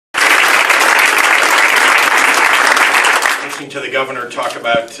listening to the governor talk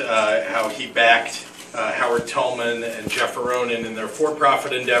about how he backed Howard Tillman and Jeff Aronin in their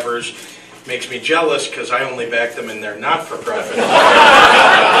for-profit endeavors makes me jealous because I only back them in their not-for-profit So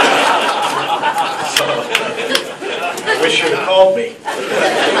I wish you had called me.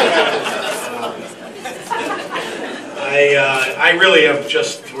 I really am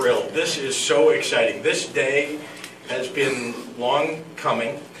just thrilled. This is so exciting. This day has been long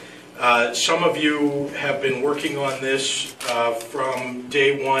coming. Some of you have been working on this from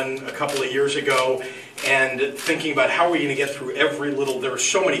day one a couple of years ago and thinking about how are we going to get through every little, there are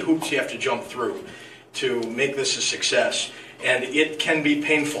so many hoops you have to jump through to make this a success. And it can be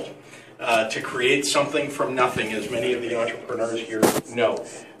painful to create something from nothing, as many of the entrepreneurs here know.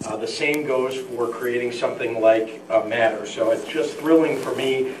 The same goes for creating something like Matter. So it's just thrilling for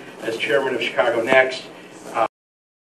me as chairman of Chicago Next